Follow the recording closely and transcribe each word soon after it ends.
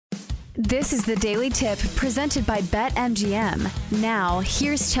This is the Daily Tip presented by BetMGM. Now,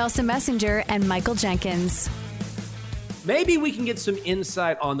 here's Chelsea Messenger and Michael Jenkins. Maybe we can get some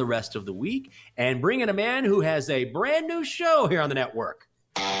insight on the rest of the week and bring in a man who has a brand new show here on the network.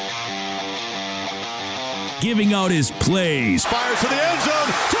 Giving out his plays. Fires to the end zone.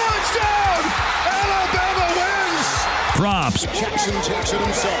 Touchdown! Alabama wins! Props. Jackson takes it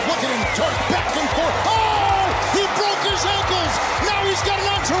himself. Look at him turn back and forth. Oh! He broke his ankles. Now he's got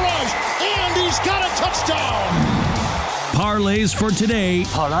an entourage. And he's got a touchdown. Parlays for today.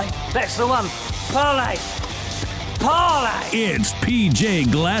 Parlay? That's the one. Parlay. Parlay. It's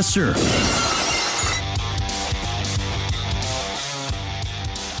PJ Glasser.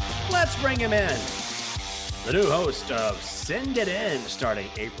 Let's bring him in. The new host of Send It In, starting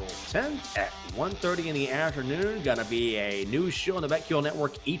April 10th at 1:30 in the afternoon. Gonna be a new show on the BetQL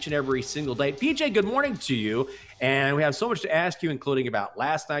Network each and every single day. PJ, good morning to you. And we have so much to ask you, including about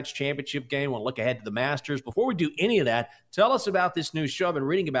last night's championship game. We'll look ahead to the Masters. Before we do any of that, tell us about this new show. I've been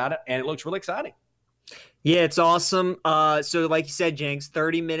reading about it, and it looks really exciting. Yeah, it's awesome. So like you said, Jenks,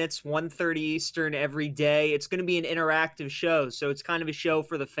 30 minutes, 1:30 Eastern every day. It's going to be an interactive show. So it's kind of a show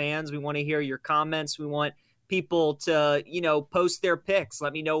for the fans. We want to hear your comments. We want people to, post their picks.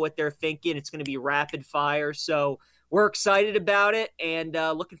 Let me know what they're thinking. It's going to be rapid fire. So we're excited about it and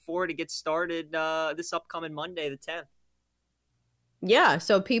looking forward to get started this upcoming Monday, the 10th. Yeah,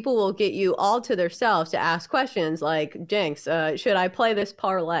 so people will get you all to themselves to ask questions like, Jenks, should I play this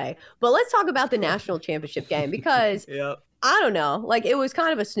parlay? But let's talk about the national championship game because Yep. I don't know, like it was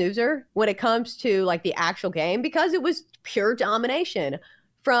kind of a snoozer when it comes to like the actual game because it was pure domination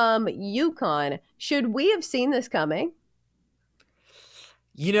from UConn. Should we have seen this coming?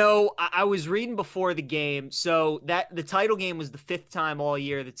 I was reading before the game, so that the title game was the fifth time all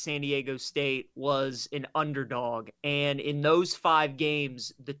year that San Diego State was an underdog. And in those 5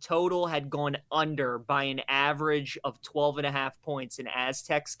 games, the total had gone under by an average of 12.5 points in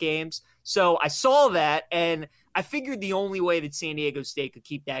Aztecs games. So I saw that, and I figured the only way that San Diego State could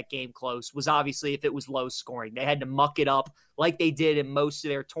keep that game close was obviously if it was low scoring. They had to muck it up like they did in most of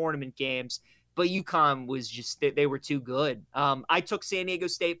their tournament games. But UConn was just, they were too good. I took San Diego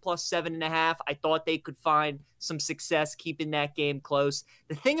State plus 7.5. I thought they could find some success keeping that game close.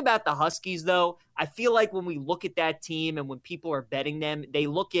 The thing about the Huskies, though, I feel like when we look at that team and when people are betting them, they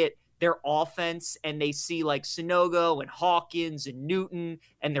look at their offense and they see like Sonogo and Hawkins and Newton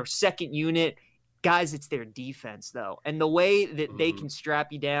and their second unit. Guys, it's their defense, though. And the way that they can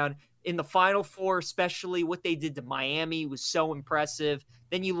strap you down in the Final Four, especially what they did to Miami was so impressive.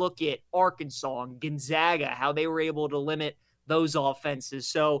 Then you look at Arkansas and Gonzaga, how they were able to limit those offenses.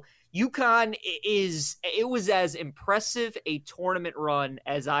 So UConn it was as impressive a tournament run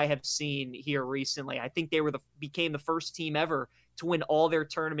as I have seen here recently. I think they became the first team ever to win all their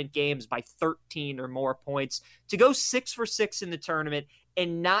tournament games by 13 or more points, to go 6 for 6 in the tournament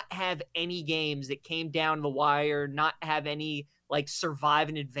and not have any games that came down the wire, not have any like survive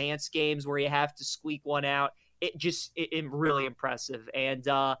and advance games where you have to squeak one out. It really impressive. And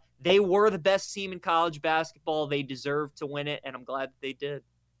they were the best team in college basketball. They deserved to win it, and I'm glad that they did.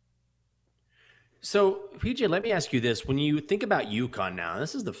 So, PJ, let me ask you this. When you think about UConn now,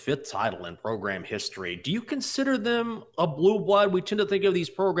 this is the 5th title in program history. Do you consider them a blue blood? We tend to think of these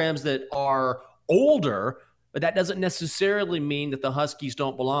programs that are older, but that doesn't necessarily mean that the Huskies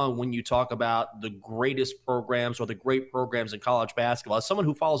don't belong when you talk about the greatest programs or the great programs in college basketball. As someone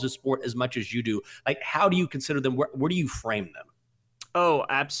who follows this sport as much as you do, like, how do you consider them? Where do you frame them? Oh,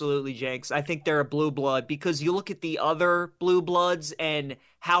 absolutely, Jenks. I think they're a blue blood because you look at the other blue bloods and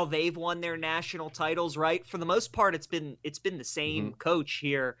how they've won their national titles, right? For the most part, it's been the same coach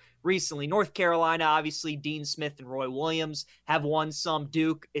here recently. North Carolina, obviously, Dean Smith and Roy Williams have won some.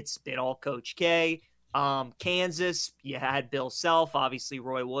 Duke, it's been all Coach K. Kansas, you had Bill Self, obviously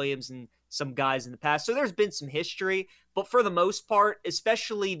Roy Williams and some guys in the past. So there's been some history, but for the most part,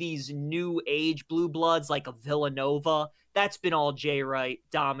 especially these new age blue bloods like a Villanova, that's been all Jay Wright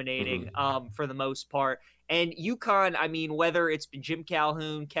dominating for the most part. And UConn, I mean, whether it's been Jim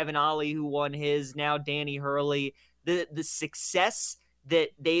Calhoun, Kevin Ollie, who won his, now Danny Hurley, the success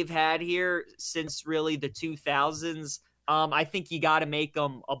that they've had here since really the 2000s, I think you got to make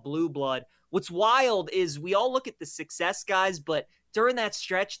them a blue blood. What's wild is we all look at the success guys, but during that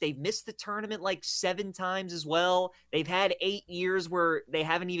stretch, they've missed the tournament like 7 times as well. They've had 8 years where they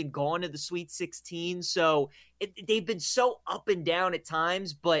haven't even gone to the Sweet 16. So they've been so up and down at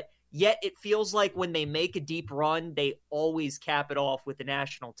times, but yet it feels like when they make a deep run, they always cap it off with the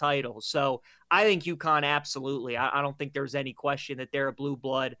national title. So I think UConn, absolutely. I don't think there's any question that they're a blue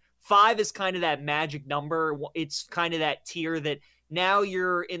blood. 5 is kind of that magic number. It's kind of that tier that Now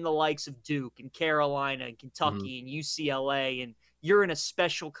you're in the likes of Duke and Carolina and Kentucky and UCLA, and you're in a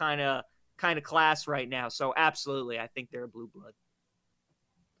special kind of class right now. So absolutely, I think they're a blue blood.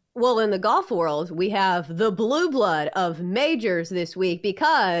 Well, in the golf world, we have the blue blood of majors this week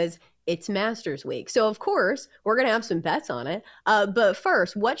because it's Masters week. So, of course, we're going to have some bets on it. But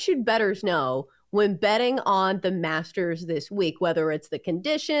first, what should bettors know when betting on the Masters this week, whether it's the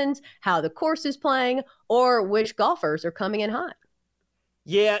conditions, how the course is playing, or which golfers are coming in hot?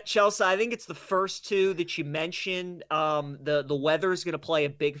 Yeah, Chelsea, I think it's the first two that you mentioned. The weather is going to play a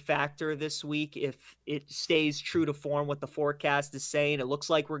big factor this week if it stays true to form what the forecast is saying. It looks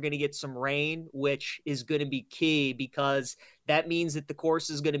like we're going to get some rain, which is going to be key because that means that the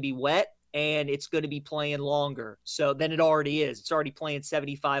course is going to be wet and it's going to be playing longer. So then it already is. It's already playing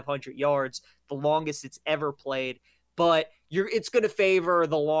 7,500 yards, the longest it's ever played. But it's going to favor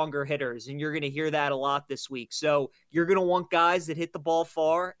the longer hitters, and you're going to hear that a lot this week. So you're going to want guys that hit the ball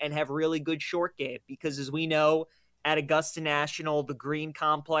far and have really good short game because, as we know, at Augusta National, the green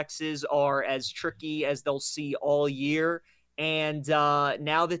complexes are as tricky as they'll see all year. And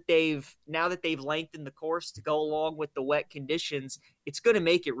now that they've lengthened the course to go along with the wet conditions, it's going to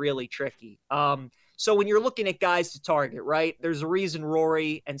make it really tricky. So when you're looking at guys to target, right, there's a reason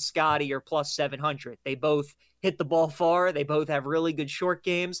Rory and Scotty are plus 700. They both hit the ball far. They both have really good short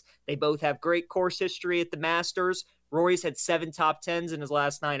games. They both have great course history at the Masters. Rory's had 7 top 10s in his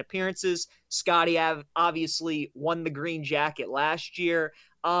last 9 appearances. Scotty obviously won the green jacket last year.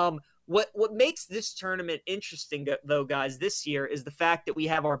 What makes this tournament interesting, though, guys, this year is the fact that we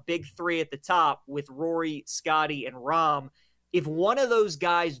have our big 3 at the top with Rory, Scotty, and Rahm. If one of those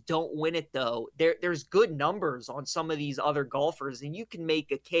guys don't win it, though, there's good numbers on some of these other golfers, and you can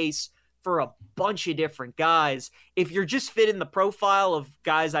make a case for a bunch of different guys. If you're just fitting the profile of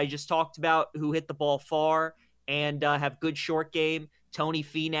guys I just talked about who hit the ball far and have good short game, Tony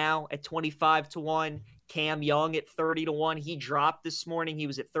Finau at 25-1, Cam Young at 30-1. He dropped this morning. He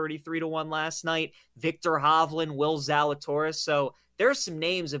was at 33-1 last night. Victor Hovland, Will Zalatoris. So there are some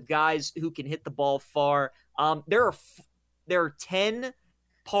names of guys who can hit the ball far. There are 10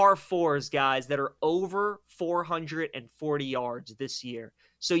 par 4s, guys, that are over 440 yards this year.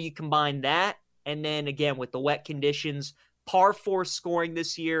 So you combine that, and then again with the wet conditions, par 4 scoring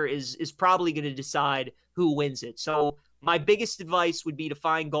this year is probably going to decide who wins it. So my biggest advice would be to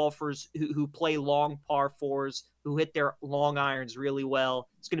find golfers who play long par 4s, who hit their long irons really well.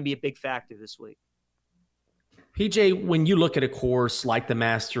 It's going to be a big factor this week. PJ, when you look at a course like the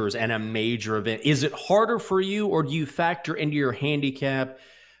Masters and a major event, is it harder for you, or do you factor into your handicap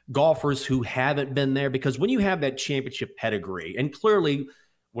golfers who haven't been there? Because when you have that championship pedigree, and clearly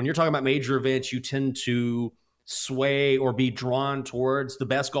when you're talking about major events, you tend to sway or be drawn towards the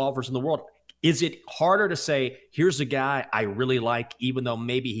best golfers in the world. Is it harder to say, here's a guy I really like, even though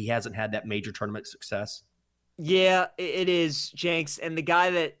maybe he hasn't had that major tournament success? Yeah, it is, Jenks. And the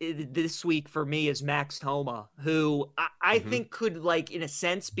guy that this week for me is Max Homa, who I think could, like, in a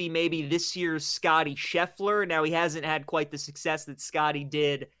sense, be maybe this year's Scotty Scheffler. Now, he hasn't had quite the success that Scotty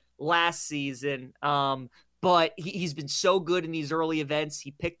did last season, but he's been so good in these early events. He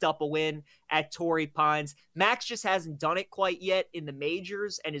picked up a win at Torrey Pines. Max just hasn't done it quite yet in the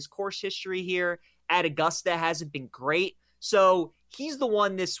majors, and his course history here at Augusta hasn't been great. So he's the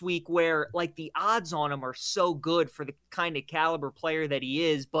one this week where, like, the odds on him are so good for the kind of caliber player that he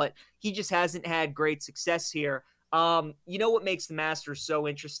is, but he just hasn't had great success here. You know what makes the Masters so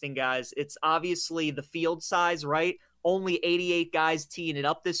interesting, guys? It's obviously the field size, right? Only 88 guys teeing it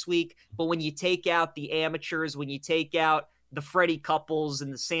up this week. But when you take out the amateurs, when you take out the Freddie Couples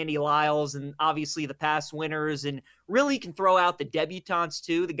and the Sandy Lyles and obviously the past winners, and really you can throw out the debutants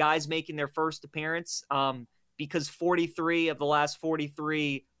too, the guys making their first appearance, because 43 of the last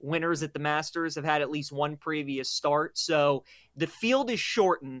 43 winners at the Masters have had at least one previous start. So the field is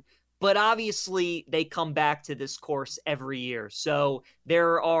shortened, but obviously they come back to this course every year. So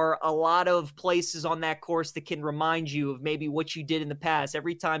there are a lot of places on that course that can remind you of maybe what you did in the past.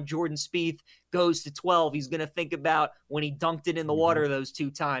 Every time Jordan Spieth goes to 12, he's going to think about when he dunked it in the water those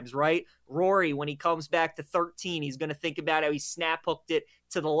 2 times, right? Rory, when he comes back to 13, he's going to think about how he snap hooked it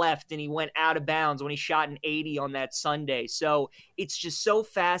to the left and he went out of bounds when he shot an 80 on that Sunday. So it's just so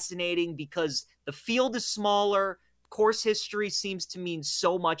fascinating because the field is smaller. Course history seems to mean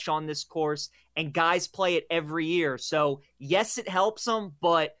so much on this course, and guys play it every year. So yes, it helps them,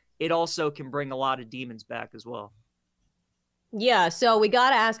 but it also can bring a lot of demons back as well. Yeah, so we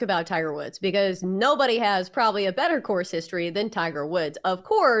got to ask about Tiger Woods because nobody has probably a better course history than Tiger Woods. Of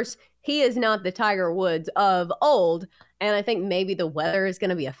course, he is not the Tiger Woods of old, and I think maybe the weather is going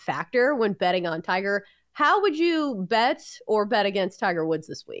to be a factor when betting on Tiger. How would you bet against Tiger Woods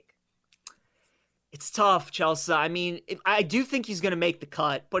this week? It's tough, Chelsea. I mean, I do think he's going to make the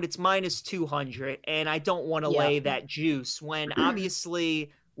cut, but it's minus 200, and I don't want to lay that juice when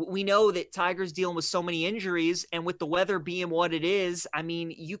obviously we know that Tiger's dealing with so many injuries, and with the weather being what it is, I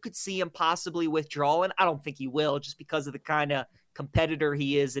mean, you could see him possibly withdrawing. I don't think he will, just because of the kind of competitor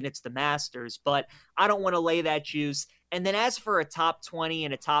he is, and it's the Masters, but I don't want to lay that juice. And then as for a top 20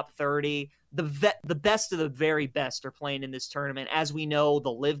 and a top 30, the best of the very best are playing in this tournament. As we know,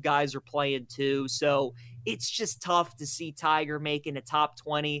 the live guys are playing too. So it's just tough to see Tiger making a top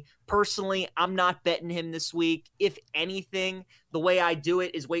 20. Personally, I'm not betting him this week. If anything, the way I do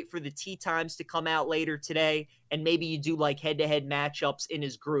it is wait for the tee times to come out later today. And maybe you do like head-to-head matchups in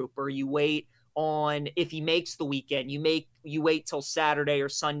his group, or you wait on, if he makes the weekend, you wait till Saturday or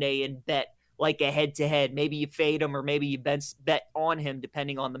Sunday and bet like a head-to-head. Maybe you fade him, or maybe you bet on him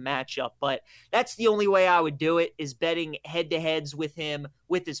depending on the matchup. But that's the only way I would do it, is betting head-to-heads with him,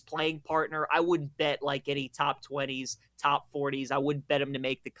 with his playing partner. I wouldn't bet like any top 20s, top 40s. I wouldn't bet him to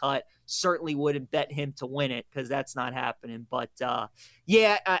make the cut. Certainly wouldn't bet him to win it, because that's not happening. But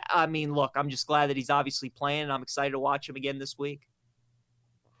I mean, look, I'm just glad that he's obviously playing, and I'm excited to watch him again this week.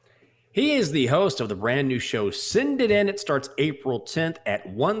 He is the host of the brand new show, Send It In. It starts April 10th at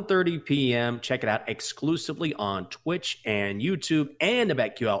 1:30 p.m. Check it out exclusively on Twitch and YouTube and the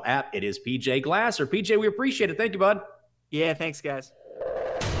BetQL app. It is PJ Glasser. PJ, we appreciate it. Thank you, bud. Yeah, thanks, guys.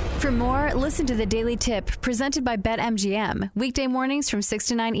 For more, listen to the Daily Tip presented by BetMGM. Weekday mornings from 6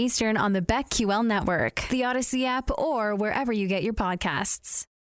 to 9 Eastern on the BetQL network, the Odyssey app, or wherever you get your podcasts.